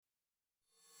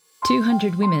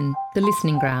200 Women, The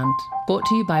Listening Ground, brought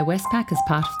to you by Westpac as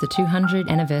part of the 200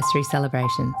 anniversary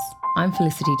celebrations. I'm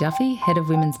Felicity Duffy, Head of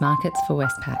Women's Markets for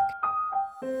Westpac.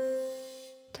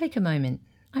 Take a moment.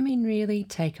 I mean really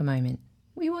take a moment.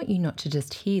 We want you not to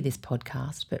just hear this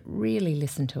podcast, but really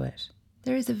listen to it.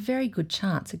 There is a very good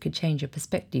chance it could change your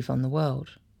perspective on the world.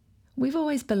 We've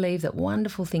always believed that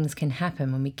wonderful things can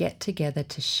happen when we get together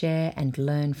to share and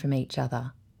learn from each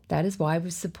other. That is why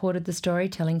we've supported the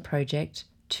storytelling project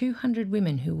 200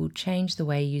 Women Who Will Change the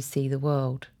Way You See the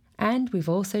World. And we've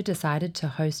also decided to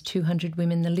host 200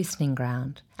 Women The Listening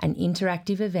Ground, an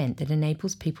interactive event that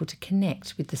enables people to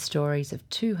connect with the stories of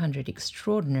 200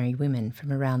 extraordinary women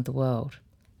from around the world.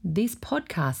 This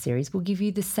podcast series will give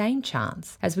you the same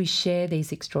chance as we share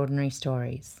these extraordinary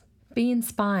stories. Be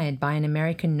inspired by an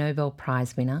American Nobel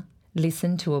Prize winner,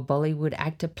 listen to a Bollywood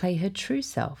actor play her true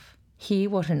self, hear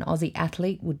what an Aussie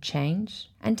athlete would change,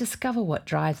 and discover what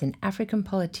drives an African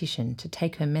politician to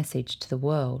take her message to the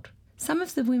world. Some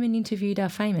of the women interviewed are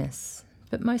famous,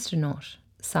 but most are not.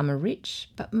 Some are rich,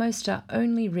 but most are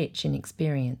only rich in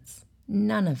experience.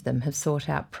 None of them have sought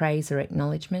out praise or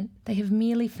acknowledgement. They have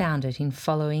merely found it in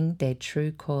following their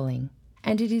true calling.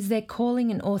 And it is their calling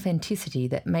and authenticity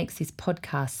that makes this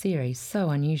podcast series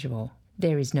so unusual.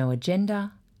 There is no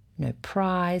agenda, no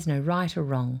prize, no right or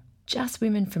wrong. Just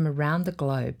women from around the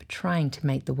globe trying to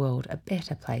make the world a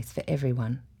better place for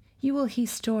everyone. You will hear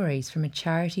stories from a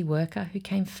charity worker who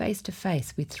came face to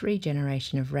face with 3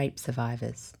 generations of rape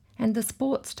survivors, and the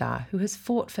sports star who has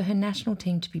fought for her national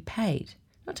team to be paid,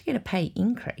 not to get a pay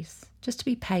increase, just to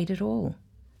be paid at all.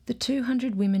 The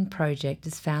 200 Women Project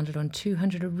is founded on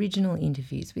 200 original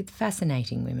interviews with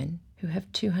fascinating women who have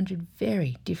 200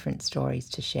 very different stories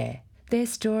to share. Their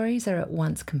stories are at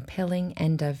once compelling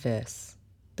and diverse.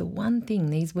 The one thing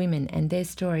these women and their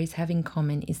stories have in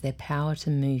common is their power to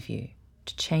move you,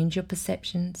 to change your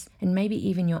perceptions and maybe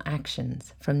even your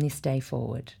actions from this day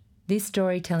forward. This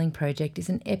storytelling project is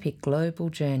an epic global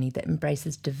journey that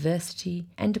embraces diversity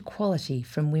and equality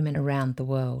from women around the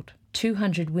world.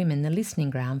 200 Women The Listening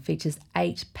Ground features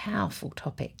 8 powerful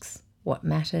topics: what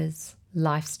matters,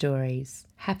 life stories,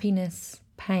 happiness,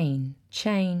 pain,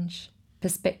 change,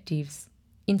 perspectives,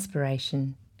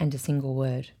 inspiration, and a single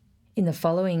word. In the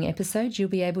following episodes, you'll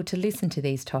be able to listen to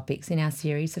these topics in our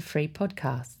series of free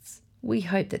podcasts. We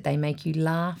hope that they make you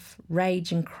laugh,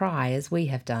 rage and cry as we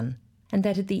have done, and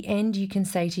that at the end you can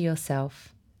say to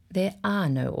yourself, there are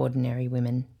no ordinary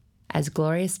women. As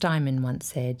Gloria Steinem once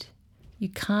said, you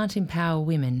can't empower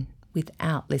women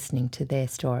without listening to their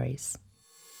stories.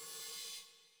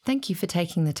 Thank you for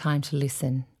taking the time to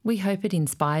listen. We hope it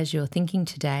inspires your thinking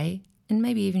today and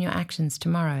maybe even your actions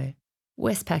tomorrow.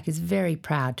 Westpac is very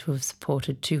proud to have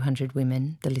supported 200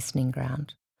 Women, The Listening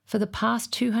Ground. For the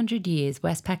past 200 years,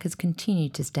 Westpac has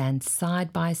continued to stand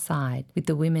side by side with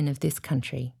the women of this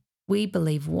country. We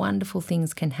believe wonderful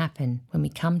things can happen when we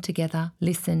come together,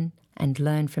 listen, and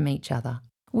learn from each other.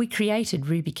 We created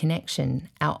Ruby Connection,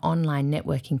 our online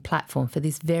networking platform, for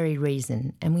this very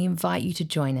reason, and we invite you to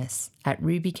join us at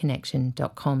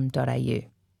rubyconnection.com.au.